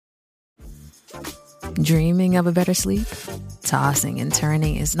Dreaming of a better sleep? Tossing and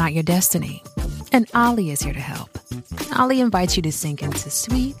turning is not your destiny. And Ollie is here to help. Ollie invites you to sink into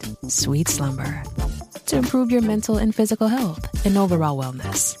sweet, sweet slumber to improve your mental and physical health and overall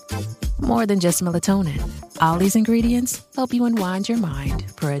wellness. More than just melatonin, Ollie's ingredients help you unwind your mind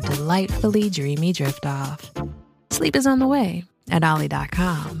for a delightfully dreamy drift off. Sleep is on the way at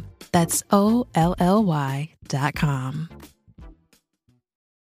Ollie.com. That's OLLY.com.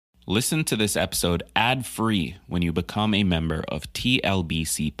 Listen to this episode ad-free when you become a member of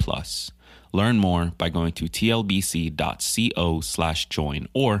TLBC Plus. Learn more by going to tlbc.co/join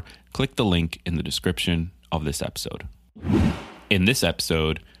or click the link in the description of this episode. In this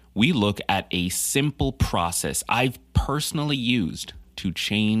episode, we look at a simple process I've personally used to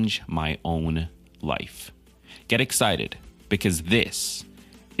change my own life. Get excited because this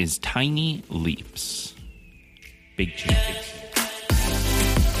is Tiny Leaps. Big changes.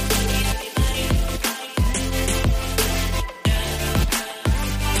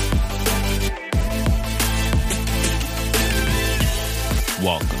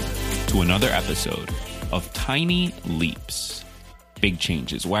 Welcome to another episode of Tiny Leaps, Big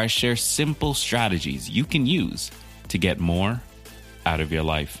Changes, where I share simple strategies you can use to get more out of your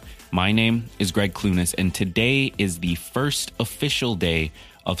life. My name is Greg Clunas, and today is the first official day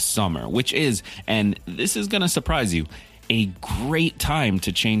of summer, which is, and this is going to surprise you, a great time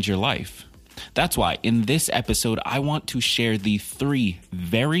to change your life. That's why in this episode, I want to share the 3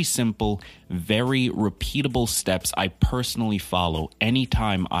 very simple, very repeatable steps I personally follow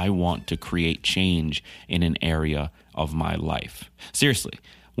anytime I want to create change in an area of my life. Seriously,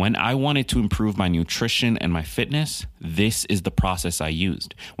 when I wanted to improve my nutrition and my fitness, this is the process I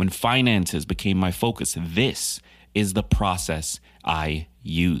used. When finances became my focus, this is the process I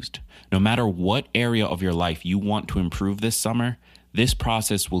used. No matter what area of your life you want to improve this summer, this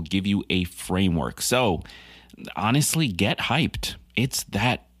process will give you a framework. So honestly, get hyped. It's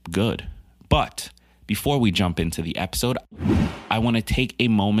that good. But before we jump into the episode, I want to take a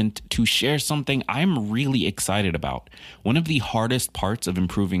moment to share something I'm really excited about. One of the hardest parts of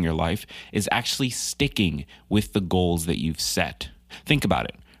improving your life is actually sticking with the goals that you've set. Think about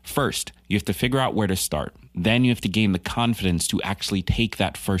it. First, you have to figure out where to start. Then you have to gain the confidence to actually take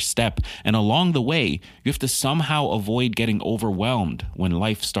that first step. And along the way, you have to somehow avoid getting overwhelmed when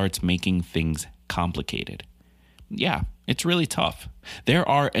life starts making things complicated. Yeah, it's really tough. There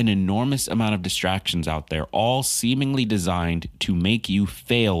are an enormous amount of distractions out there, all seemingly designed to make you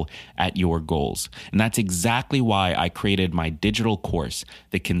fail at your goals. And that's exactly why I created my digital course,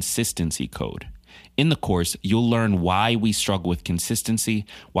 The Consistency Code. In the course, you'll learn why we struggle with consistency,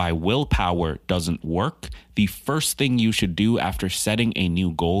 why willpower doesn't work, the first thing you should do after setting a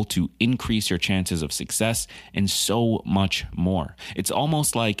new goal to increase your chances of success, and so much more. It's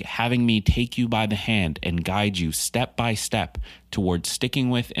almost like having me take you by the hand and guide you step by step towards sticking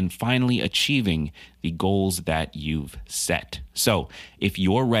with and finally achieving the goals that you've set. So, if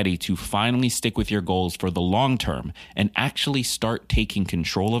you're ready to finally stick with your goals for the long term and actually start taking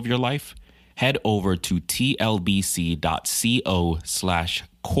control of your life, head over to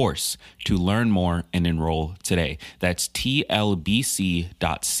tlbc.co/course to learn more and enroll today. That's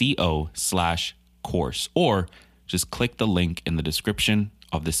tlbc.co/course, or just click the link in the description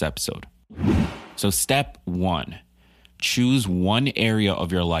of this episode. So step 1, choose one area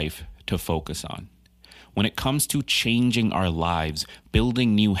of your life to focus on. When it comes to changing our lives,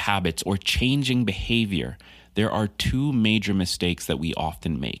 building new habits, or changing behavior, there are 2 major mistakes that we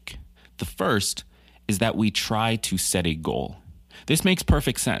often make. The first is that we try to set a goal. This makes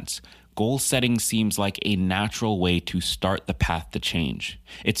perfect sense. Goal setting seems like a natural way to start the path to change.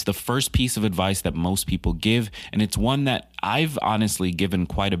 It's the first piece of advice that most people give, and it's one that I've honestly given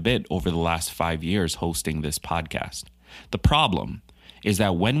quite a bit over the last 5 years hosting this podcast. The problem is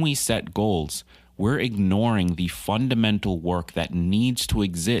that when we set goals, we're ignoring the fundamental work that needs to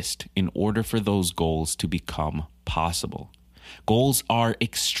exist in order for those goals to become possible. Goals are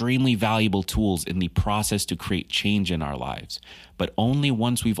extremely valuable tools in the process to create change in our lives, but only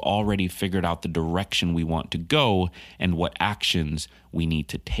once we've already figured out the direction we want to go and what actions we need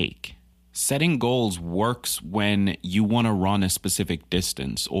to take. Setting goals works when you want to run a specific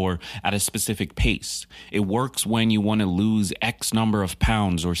distance or at a specific pace. It works when you want to lose X number of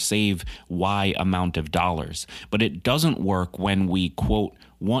pounds or save Y amount of dollars. But it doesn't work when we, quote,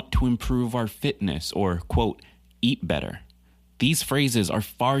 want to improve our fitness or, quote, eat better. These phrases are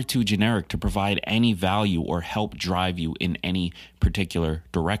far too generic to provide any value or help drive you in any particular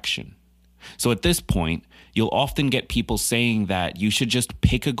direction. So at this point, you'll often get people saying that you should just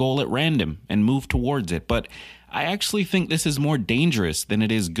pick a goal at random and move towards it. But I actually think this is more dangerous than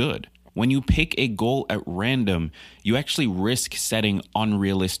it is good. When you pick a goal at random, you actually risk setting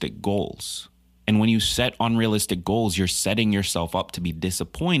unrealistic goals. And when you set unrealistic goals, you're setting yourself up to be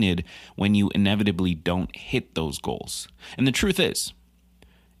disappointed when you inevitably don't hit those goals. And the truth is,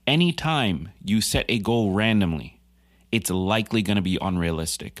 anytime you set a goal randomly, it's likely going to be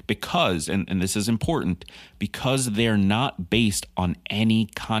unrealistic because, and this is important, because they're not based on any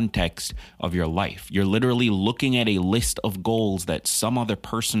context of your life. You're literally looking at a list of goals that some other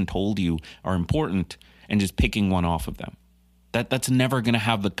person told you are important and just picking one off of them. That's never going to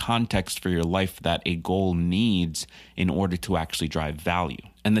have the context for your life that a goal needs in order to actually drive value.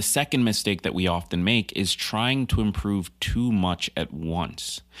 And the second mistake that we often make is trying to improve too much at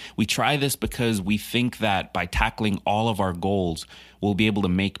once. We try this because we think that by tackling all of our goals, we'll be able to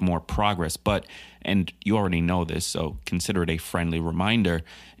make more progress. But, and you already know this, so consider it a friendly reminder,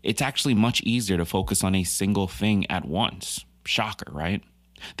 it's actually much easier to focus on a single thing at once. Shocker, right?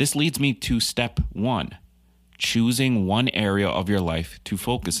 This leads me to step 1. Choosing one area of your life to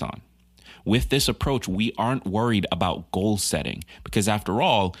focus on. With this approach, we aren't worried about goal setting because after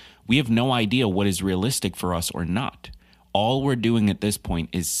all, we have no idea what is realistic for us or not. All we're doing at this point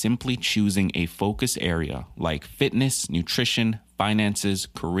is simply choosing a focus area like fitness, nutrition, finances,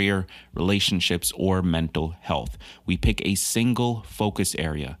 career, relationships, or mental health. We pick a single focus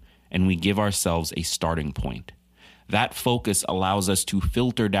area and we give ourselves a starting point. That focus allows us to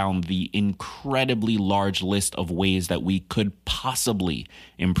filter down the incredibly large list of ways that we could possibly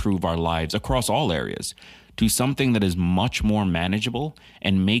improve our lives across all areas to something that is much more manageable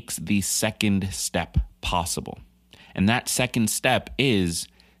and makes the second step possible. And that second step is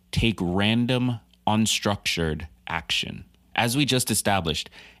take random, unstructured action. As we just established,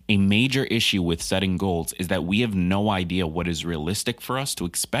 a major issue with setting goals is that we have no idea what is realistic for us to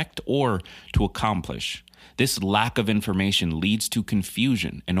expect or to accomplish. This lack of information leads to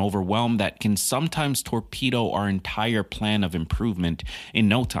confusion and overwhelm that can sometimes torpedo our entire plan of improvement in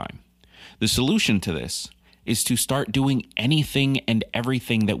no time. The solution to this is to start doing anything and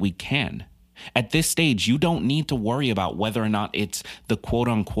everything that we can. At this stage, you don't need to worry about whether or not it's the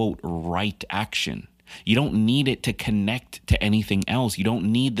quote-unquote right action. You don't need it to connect to anything else. You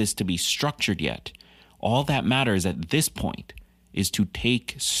don't need this to be structured yet. All that matters at this point is to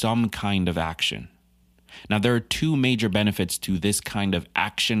take some kind of action. Now, there are two major benefits to this kind of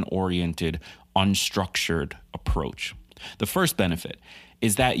action-oriented, unstructured approach. The first benefit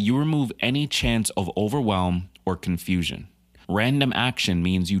is that you remove any chance of overwhelm or confusion. Random action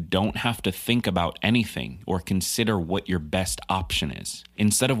means you don't have to think about anything or consider what your best option is.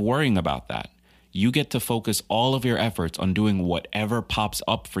 Instead of worrying about that, you get to focus all of your efforts on doing whatever pops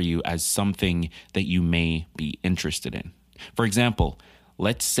up for you as something that you may be interested in. For example,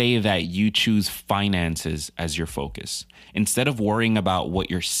 let's say that you choose finances as your focus. Instead of worrying about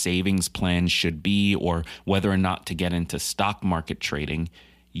what your savings plan should be or whether or not to get into stock market trading,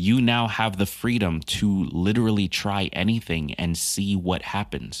 you now have the freedom to literally try anything and see what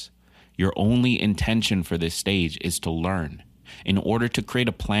happens. Your only intention for this stage is to learn. In order to create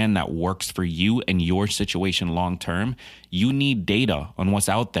a plan that works for you and your situation long term, you need data on what's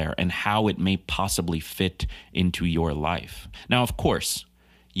out there and how it may possibly fit into your life. Now, of course,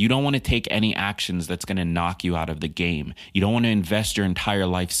 you don't want to take any actions that's going to knock you out of the game. You don't want to invest your entire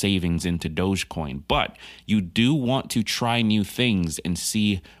life savings into Dogecoin, but you do want to try new things and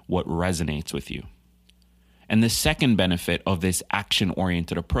see what resonates with you. And the second benefit of this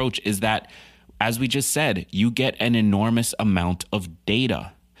action-oriented approach is that, as we just said, you get an enormous amount of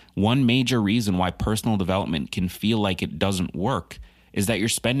data. One major reason why personal development can feel like it doesn't work is that you're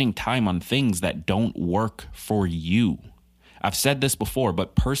spending time on things that don't work for you. I've said this before,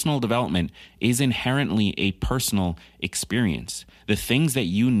 but personal development is inherently a personal experience. The things that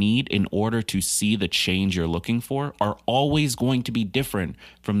you need in order to see the change you're looking for are always going to be different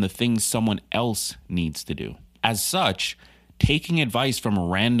from the things someone else needs to do. As such, taking advice from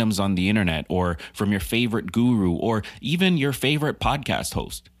randoms on the internet or from your favorite guru or even your favorite podcast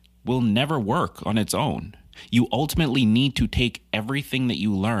host will never work on its own. You ultimately need to take everything that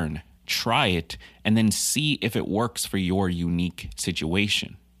you learn, try it, and then see if it works for your unique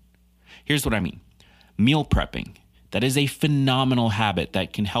situation. Here's what I mean. Meal prepping. That is a phenomenal habit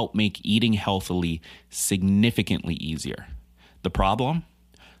that can help make eating healthily significantly easier. The problem?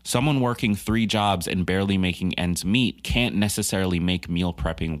 Someone working 3 jobs and barely making ends meet can't necessarily make meal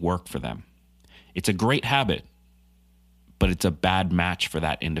prepping work for them. It's a great habit, but it's a bad match for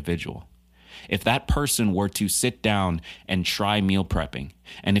that individual. If that person were to sit down and try meal prepping,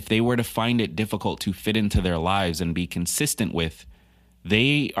 and if they were to find it difficult to fit into their lives and be consistent with,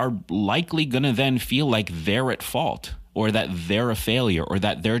 they are likely going to then feel like they're at fault. or that they're a failure, or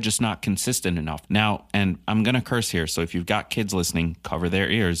that they're just not consistent enough. Now, and I'm going to curse here, so if you've got kids listening, cover their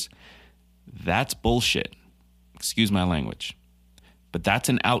ears. That's bullshit. Excuse my language. But that's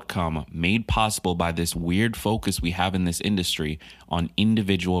an outcome made possible by this weird focus we have in this industry on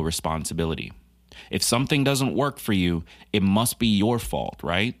individual responsibility. If something doesn't work for you, it must be your fault,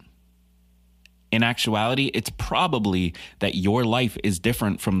 right? In actuality, it's probably that your life is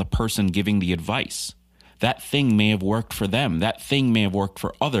different from the person giving the advice. That thing may have worked for them. That thing may have worked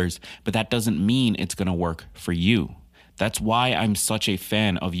for others, but that doesn't mean it's going to work for you. That's why I'm such a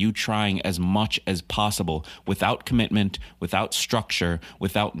fan of you trying as much as possible without commitment, without structure,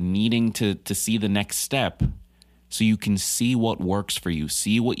 without needing to see the next step, so you can see what works for you,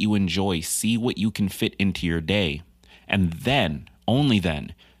 see what you enjoy, see what you can fit into your day. And then, only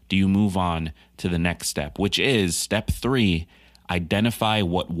then, do you move on to the next step, which is step 3, identify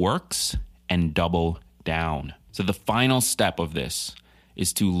what works and double down. So the final step of this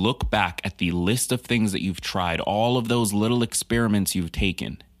is to look back at the list of things that you've tried, all of those little experiments you've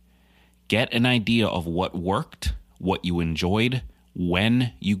taken. Get an idea of what worked, what you enjoyed,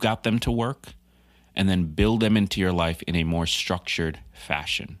 when you got them to work, and then build them into your life in a more structured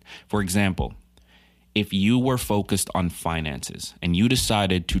fashion. For example, if you were focused on finances and you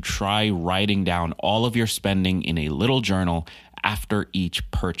decided to try writing down all of your spending in a little journal after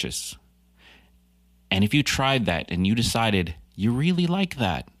each purchase, and if you tried that and you decided you really like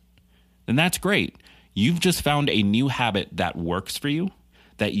that, then that's great. You've just found a new habit that works for you,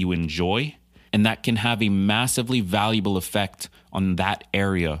 that you enjoy, and that can have a massively valuable effect on that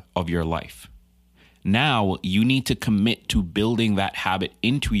area of your life. Now you need to commit to building that habit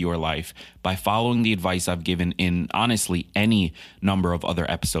into your life by following the advice I've given in, honestly, any number of other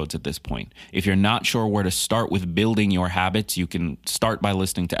episodes at this point. If you're not sure where to start with building your habits, you can start by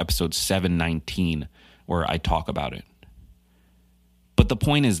listening to episode 719, where I talk about it. But the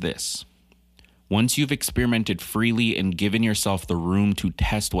point is this: once you've experimented freely and given yourself the room to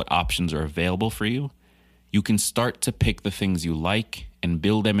test what options are available for you, you can start to pick the things you like and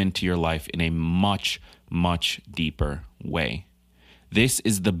build them into your life in a much, much deeper way. This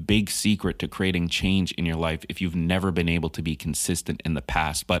is the big secret to creating change in your life if you've never been able to be consistent in the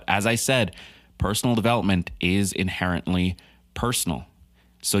past. But as I said, personal development is inherently personal.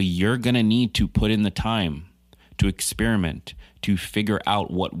 So you're going to need to put in the time to experiment, to figure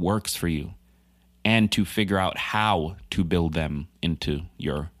out what works for you, and to figure out how to build them into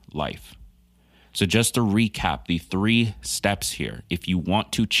your life. So just to recap the 3 steps here, if you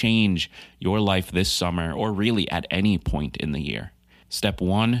want to change your life this summer, or really at any point in the year. Step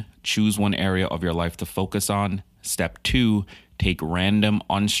 1, choose one area of your life to focus on. Step 2, take random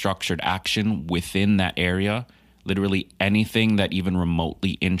unstructured action within that area. Literally anything that even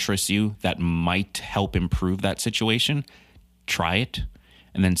remotely interests you that might help improve that situation, try it.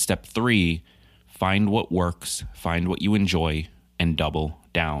 And then step 3, find what works, find what you enjoy, and double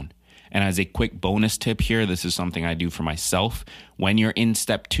down. And as a quick bonus tip here, this is something I do for myself. When you're in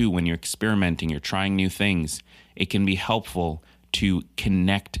step 2, when you're experimenting, you're trying new things, it can be helpful to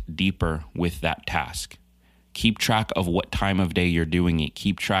connect deeper with that task. Keep track of what time of day you're doing it.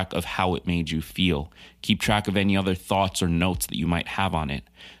 Keep track of how it made you feel. Keep track of any other thoughts or notes that you might have on it.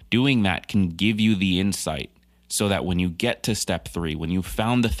 Doing that can give you the insight so that when you get to step 3, when you've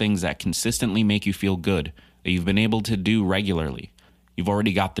found the things that consistently make you feel good, that you've been able to do regularly, you've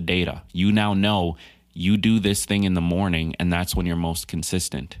already got the data. You now know you do this thing in the morning, and that's when you're most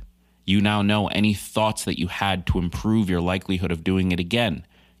consistent. You now know any thoughts that you had to improve your likelihood of doing it again.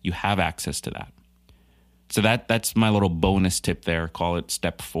 You have access to that. So that's my little bonus tip there. Call it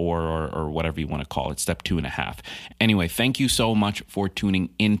step 4 or whatever you want to call it, step 2.5. Anyway, thank you so much for tuning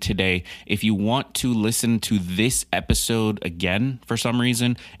in today. If you want to listen to this episode again for some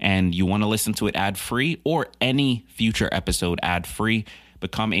reason, and you want to listen to it ad-free, or any future episode ad-free,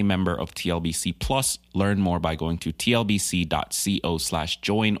 become a member of TLBC Plus. Learn more by going to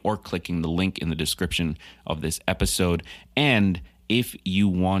tlbc.co/join or clicking the link in the description of this episode. And if you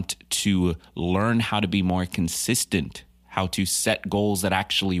want to learn how to be more consistent, how to set goals that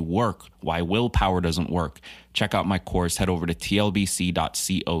actually work, why willpower doesn't work, check out my course. Head over to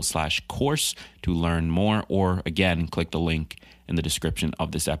tlbc.co/course to learn more, or again, click the link in the description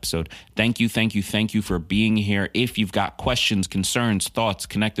of this episode. Thank you for being here. If you've got questions, concerns, thoughts,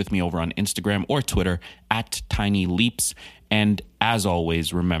 connect with me over on Instagram or Twitter at Tiny Leaps. And as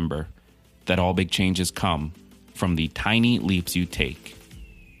always, remember that all big changes come from the tiny leaps you take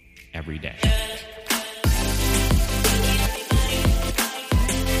every day.